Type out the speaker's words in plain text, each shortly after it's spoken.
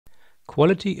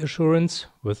Quality assurance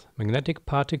with magnetic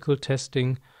particle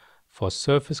testing for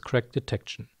surface crack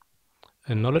detection.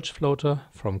 A knowledge floater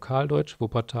from Karl Deutsch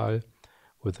Wuppertal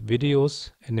with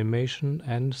videos, animation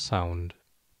and sound.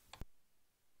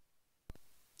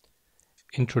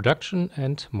 Introduction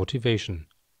and motivation.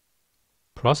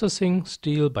 Processing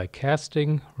steel by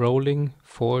casting, rolling,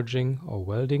 forging or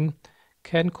welding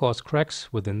can cause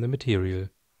cracks within the material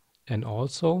and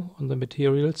also on the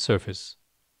material surface.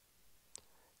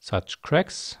 Such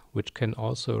cracks, which can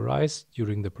also arise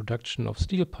during the production of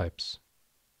steel pipes.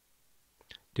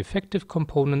 Defective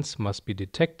components must be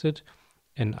detected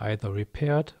and either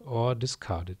repaired or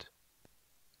discarded.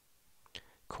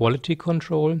 Quality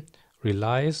control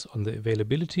relies on the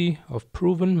availability of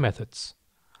proven methods.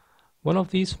 One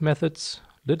of these methods,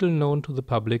 little known to the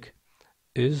public,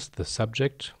 is the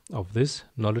subject of this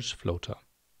knowledge floater.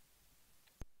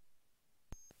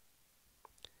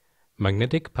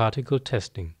 Magnetic particle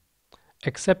testing.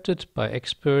 Accepted by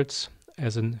experts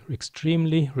as an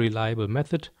extremely reliable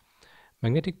method,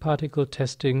 magnetic particle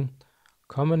testing,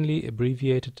 commonly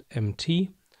abbreviated MT,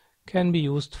 can be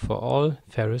used for all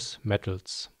ferrous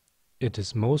metals. It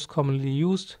is most commonly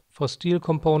used for steel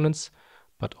components,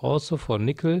 but also for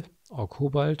nickel or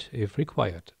cobalt if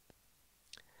required.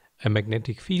 A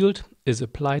magnetic field is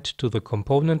applied to the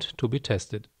component to be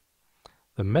tested.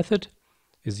 The method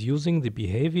is using the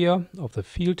behavior of the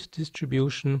field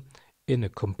distribution in a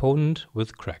component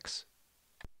with cracks.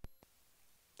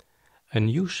 A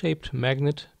U-shaped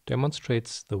magnet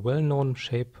demonstrates the well-known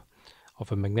shape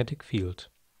of a magnetic field.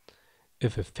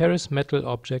 If a ferrous metal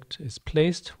object is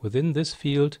placed within this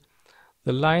field,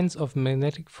 the lines of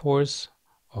magnetic force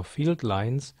or field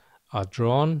lines are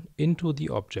drawn into the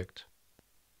object.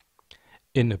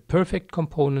 In a perfect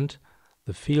component,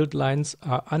 the field lines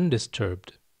are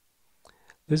undisturbed.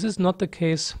 This is not the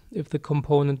case if the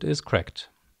component is cracked.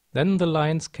 Then the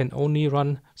lines can only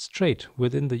run straight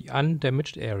within the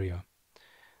undamaged area.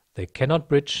 They cannot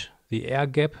bridge the air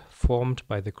gap formed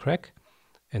by the crack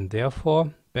and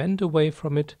therefore bend away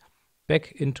from it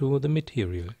back into the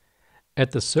material.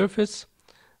 At the surface,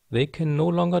 they can no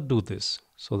longer do this,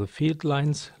 so the field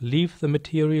lines leave the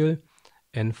material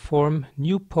and form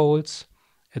new poles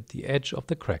at the edge of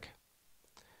the crack.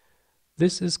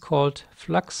 This is called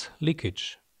flux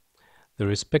leakage. The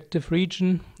respective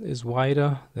region is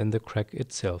wider than the crack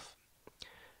itself.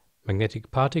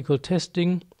 Magnetic particle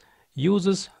testing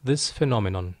uses this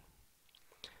phenomenon.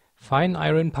 Fine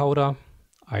iron powder,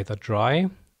 either dry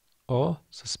or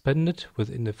suspended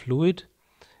within a fluid,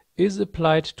 is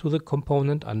applied to the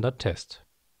component under test.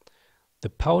 The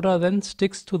powder then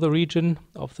sticks to the region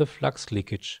of the flux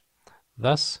leakage,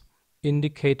 thus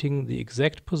indicating the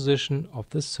exact position of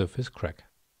the surface crack.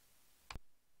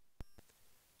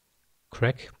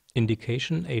 Crack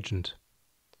indication agent.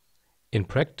 In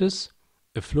practice,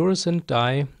 a fluorescent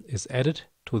dye is added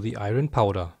to the iron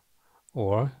powder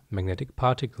or magnetic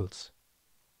particles.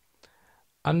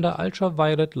 Under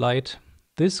ultraviolet light,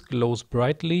 this glows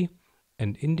brightly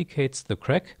and indicates the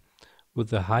crack with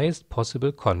the highest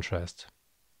possible contrast.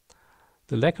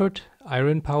 The lacquered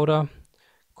iron powder,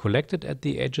 collected at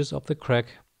the edges of the crack,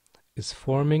 is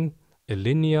forming a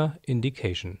linear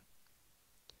indication.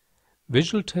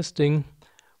 Visual testing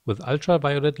with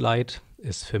ultraviolet light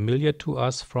is familiar to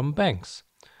us from banks,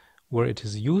 where it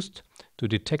is used to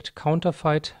detect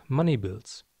counterfeit money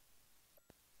bills.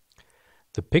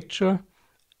 The picture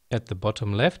at the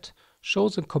bottom left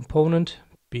shows a component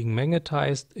being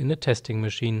magnetized in a testing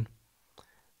machine.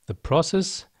 The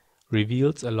process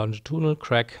reveals a longitudinal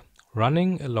crack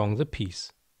running along the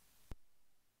piece.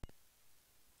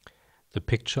 The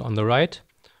picture on the right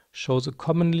shows a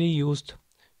commonly used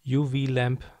UV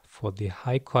lamp for the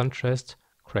high contrast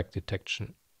crack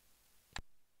detection.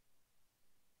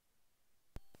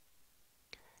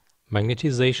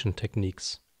 Magnetization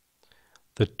techniques.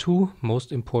 The two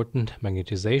most important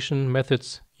magnetization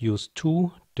methods use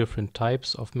two different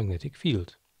types of magnetic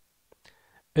field.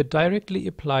 A directly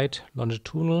applied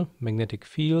longitudinal magnetic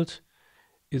field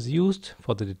is used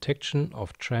for the detection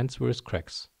of transverse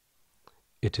cracks.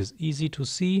 It is easy to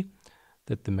see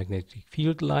that the magnetic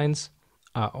field lines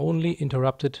are only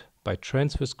interrupted by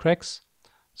transverse cracks,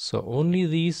 so only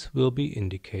these will be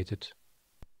indicated.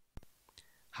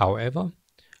 However,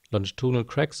 longitudinal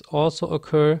cracks also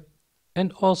occur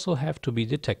and also have to be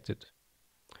detected.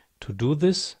 To do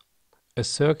this, a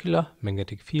circular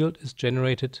magnetic field is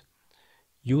generated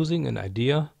using an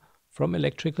idea from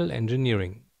electrical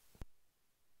engineering.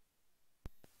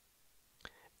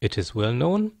 It is well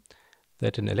known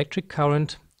that an electric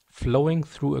current flowing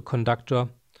through a conductor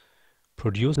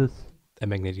produces a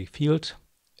magnetic field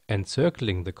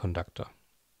encircling the conductor.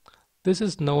 This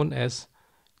is known as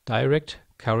direct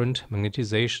current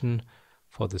magnetization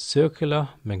for the circular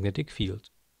magnetic field.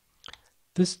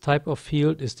 This type of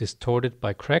field is distorted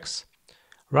by cracks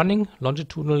running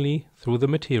longitudinally through the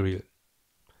material.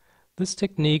 This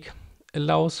technique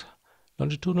allows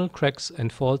longitudinal cracks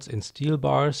and faults in steel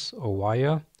bars or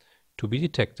wire to be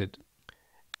detected.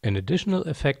 An additional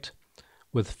effect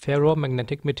with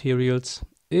ferromagnetic materials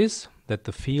is that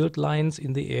the field lines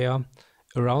in the air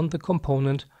around the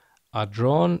component are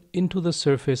drawn into the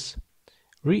surface,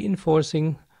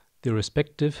 reinforcing the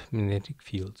respective magnetic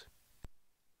field.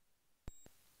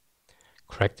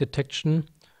 Crack detection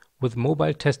with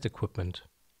mobile test equipment.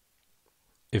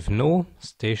 If no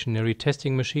stationary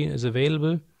testing machine is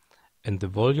available and the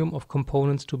volume of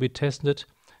components to be tested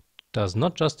does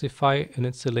not justify an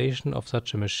installation of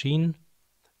such a machine,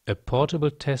 a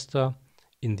portable tester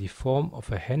in the form of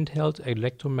a handheld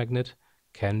electromagnet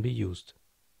can be used.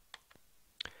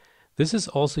 This is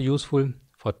also useful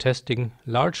for testing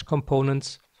large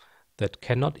components that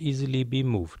cannot easily be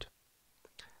moved.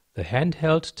 The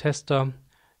handheld tester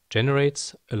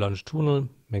generates a longitudinal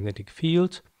magnetic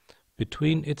field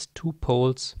between its two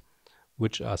poles,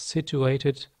 which are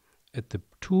situated at the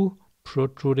two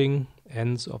protruding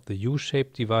ends of the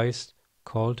U-shaped device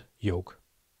called yoke.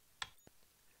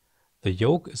 The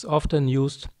yoke is often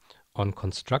used on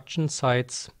construction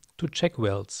sites to check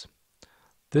welds.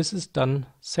 This is done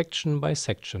section by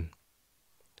section,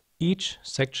 each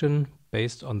section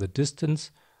based on the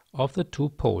distance of the two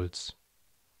poles.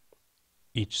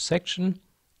 Each section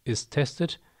is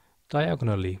tested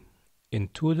diagonally in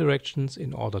two directions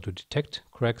in order to detect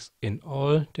cracks in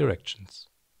all directions.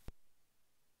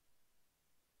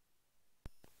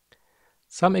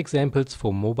 Some examples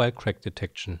for mobile crack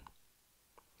detection.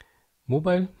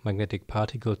 Mobile magnetic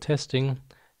particle testing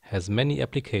has many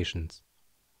applications.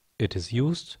 It is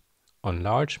used on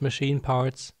large machine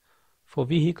parts, for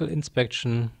vehicle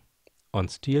inspection, on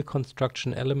steel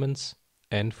construction elements,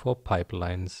 and for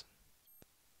pipelines.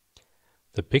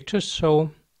 The pictures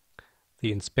show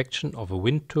the inspection of a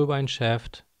wind turbine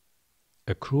shaft,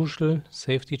 a crucial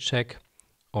safety check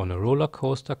on a roller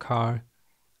coaster car,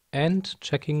 and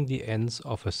checking the ends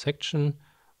of a section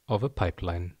of a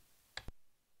pipeline.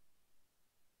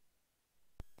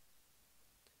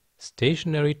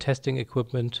 Stationary testing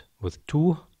equipment with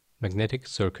two magnetic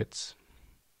circuits.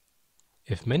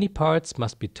 If many parts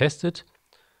must be tested,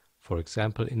 for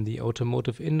example in the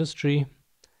automotive industry,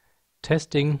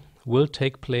 testing will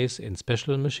take place in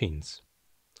special machines.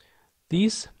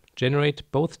 These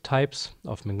generate both types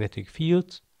of magnetic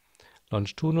fields,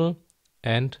 longitudinal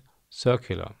and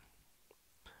circular.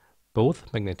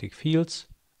 Both magnetic fields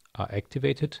are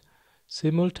activated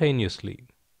simultaneously.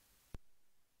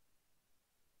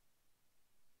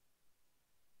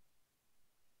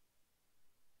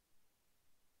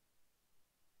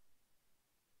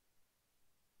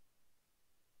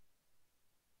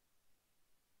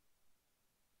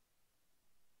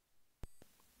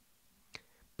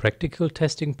 Practical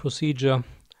testing procedure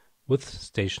with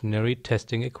stationary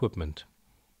testing equipment.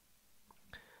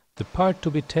 The part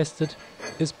to be tested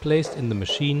is placed in the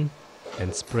machine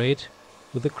and sprayed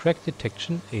with a crack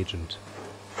detection agent,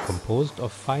 composed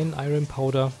of fine iron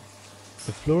powder,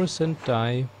 a fluorescent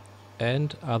dye,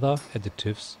 and other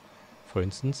additives, for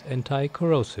instance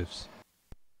anti-corrosives.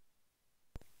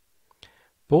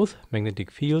 Both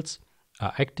magnetic fields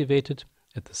are activated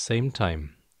at the same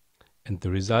time, and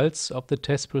the results of the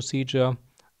test procedure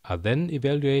are then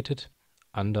evaluated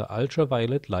under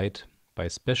ultraviolet light by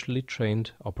specially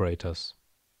trained operators.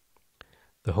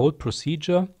 The whole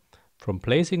procedure, from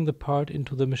placing the part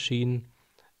into the machine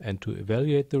and to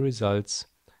evaluate the results,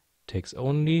 takes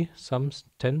only some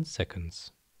 10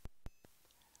 seconds.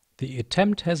 The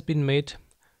attempt has been made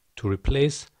to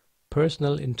replace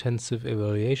personnel-intensive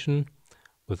evaluation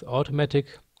with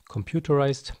automatic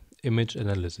computerized image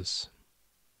analysis.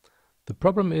 The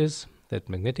problem is that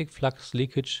magnetic flux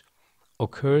leakage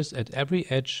occurs at every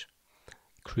edge,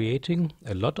 creating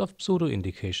a lot of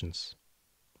pseudo-indications.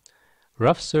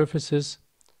 Rough surfaces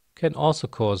can also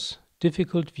cause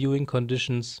difficult viewing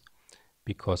conditions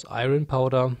because iron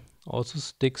powder also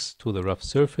sticks to the rough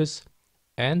surface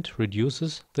and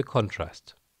reduces the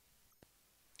contrast.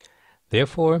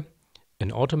 Therefore,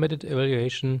 an automated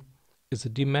evaluation is a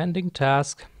demanding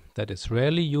task that is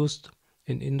rarely used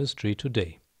in industry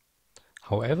today.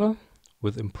 However,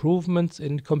 with improvements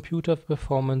in computer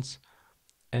performance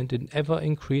and in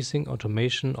ever-increasing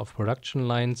automation of production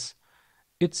lines,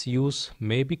 its use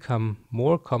may become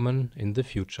more common in the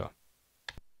future.